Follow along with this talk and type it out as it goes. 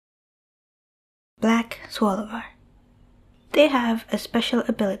Black swallower. They have a special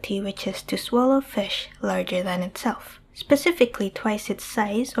ability which is to swallow fish larger than itself, specifically twice its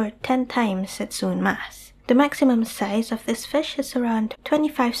size or 10 times its own mass. The maximum size of this fish is around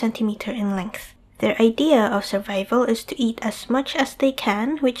 25 cm in length. Their idea of survival is to eat as much as they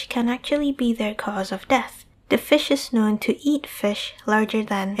can, which can actually be their cause of death. The fish is known to eat fish larger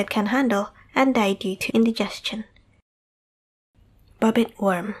than it can handle and die due to indigestion. Bobbit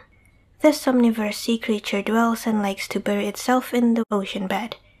worm. This omnivorous sea creature dwells and likes to bury itself in the ocean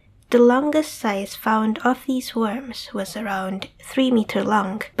bed. The longest size found of these worms was around 3 meter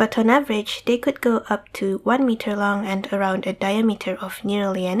long, but on average they could go up to 1 meter long and around a diameter of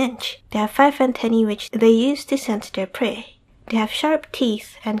nearly an inch. They have 5 antennae which they use to sense their prey. They have sharp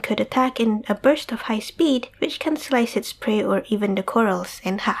teeth and could attack in a burst of high speed, which can slice its prey or even the corals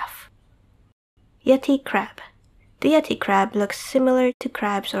in half. Yeti crab. The yeti crab looks similar to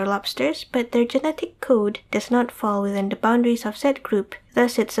crabs or lobsters, but their genetic code does not fall within the boundaries of said group,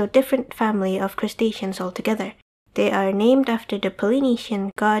 thus it's a different family of crustaceans altogether. They are named after the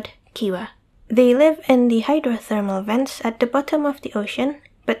Polynesian god Kiwa. They live in the hydrothermal vents at the bottom of the ocean,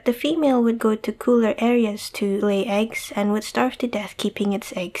 but the female would go to cooler areas to lay eggs and would starve to death keeping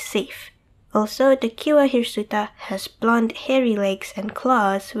its eggs safe. Also, the Kiwa hirsuta has blonde hairy legs and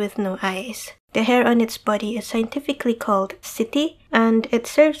claws with no eyes. The hair on its body is scientifically called siti, and it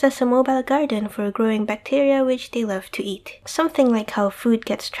serves as a mobile garden for growing bacteria which they love to eat, something like how food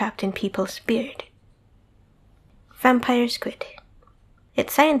gets trapped in people's beard. Vampire squid.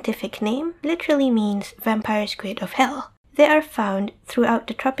 Its scientific name literally means vampire squid of hell. They are found throughout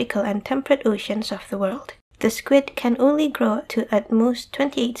the tropical and temperate oceans of the world. The squid can only grow to at most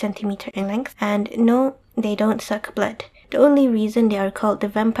 28 cm in length, and no, they don't suck blood. The only reason they are called the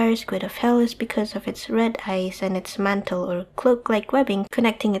vampire squid of hell is because of its red eyes and its mantle or cloak-like webbing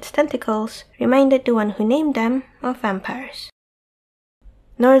connecting its tentacles reminded the one who named them of vampires.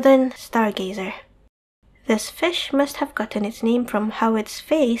 Northern stargazer. This fish must have gotten its name from how its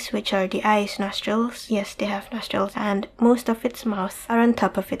face, which are the eyes, nostrils, yes they have nostrils, and most of its mouth are on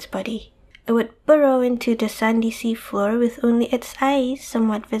top of its body. It would burrow into the sandy sea floor with only its eyes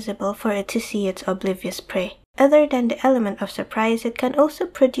somewhat visible for it to see its oblivious prey. Other than the element of surprise, it can also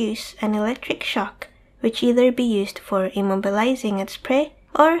produce an electric shock, which either be used for immobilizing its prey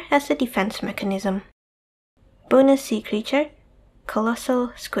or as a defense mechanism. Bonus sea creature,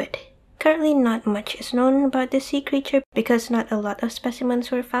 colossal squid. Currently not much is known about this sea creature because not a lot of specimens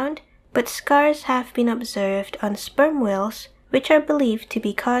were found, but scars have been observed on sperm whales which are believed to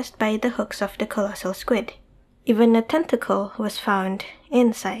be caused by the hooks of the colossal squid. Even a tentacle was found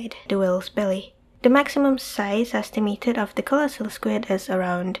inside the whale's belly. The maximum size estimated of the colossal squid is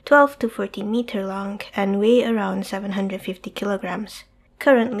around 12 to 14 meter long and weigh around 750 kilograms.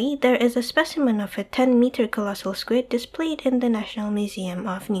 Currently, there is a specimen of a 10-meter colossal squid displayed in the National Museum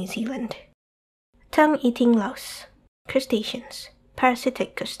of New Zealand. Tongue-eating louse. Crustaceans.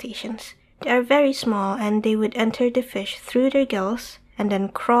 Parasitic crustaceans. They are very small and they would enter the fish through their gills and then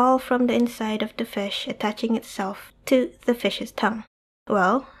crawl from the inside of the fish, attaching itself to the fish's tongue.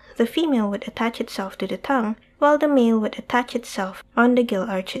 Well, the female would attach itself to the tongue, while the male would attach itself on the gill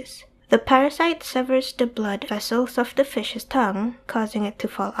arches. The parasite severs the blood vessels of the fish's tongue, causing it to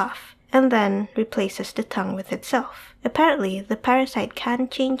fall off, and then replaces the tongue with itself. Apparently, the parasite can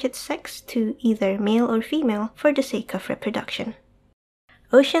change its sex to either male or female for the sake of reproduction.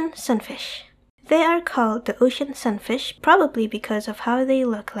 Ocean sunfish. They are called the ocean sunfish probably because of how they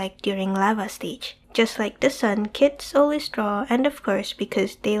look like during lava stage. Just like the sun, kids always draw, and of course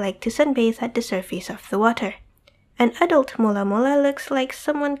because they like to sunbathe at the surface of the water. An adult mola mola looks like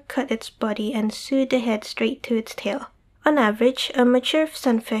someone cut its body and sewed the head straight to its tail. On average, a mature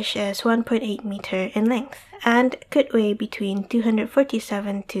sunfish is 1.8 meter in length and could weigh between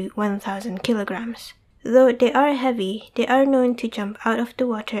 247 to 1,000 kilograms. Though they are heavy, they are known to jump out of the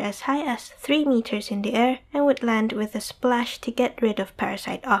water as high as 3 meters in the air and would land with a splash to get rid of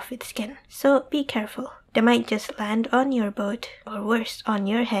parasite off its skin. So be careful. They might just land on your boat, or worse, on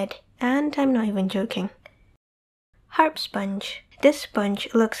your head. And I'm not even joking. Harp sponge. This sponge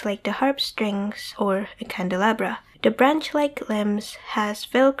looks like the harp strings or a candelabra. The branch-like limbs has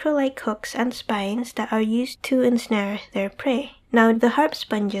velcro-like hooks and spines that are used to ensnare their prey. Now, the harp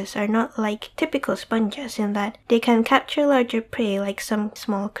sponges are not like typical sponges in that they can capture larger prey like some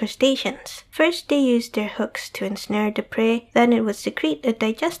small crustaceans. First, they use their hooks to ensnare the prey, then it would secrete a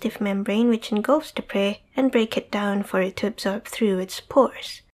digestive membrane which engulfs the prey and break it down for it to absorb through its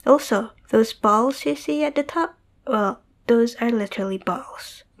pores. Also, those balls you see at the top, well, those are literally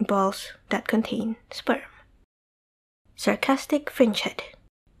balls that contain sperm. Sarcastic fringehead.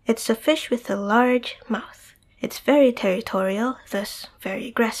 It's a fish with a large mouth. It's very territorial, thus very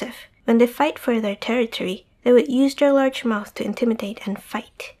aggressive. When they fight for their territory, they would use their large mouth to intimidate and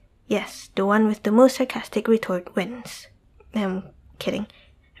fight. Yes, the one with the most sarcastic retort wins. I'm kidding.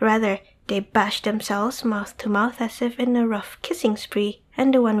 Rather, they bash themselves mouth to mouth as if in a rough kissing spree,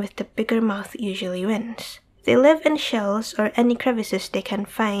 and the one with the bigger mouth usually wins. They live in shells or any crevices they can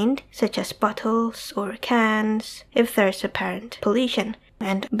find, such as bottles or cans, if there's apparent pollution.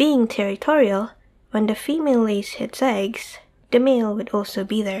 And being territorial, when the female lays its eggs, the male would also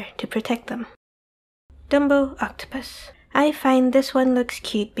be there to protect them. Dumbo octopus. I find this one looks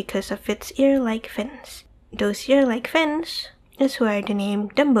cute because of its ear-like fins. Those ear-like fins is where the name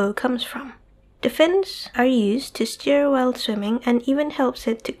Dumbo comes from. The fins are used to steer while swimming and even helps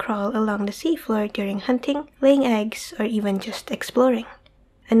it to crawl along the seafloor during hunting, laying eggs, or even just exploring.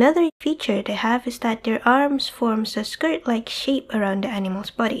 Another feature they have is that their arms forms a skirt-like shape around the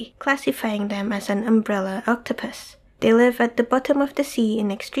animal's body, classifying them as an umbrella octopus. They live at the bottom of the sea in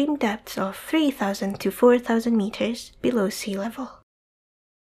extreme depths of 3,000 to 4,000 meters below sea level.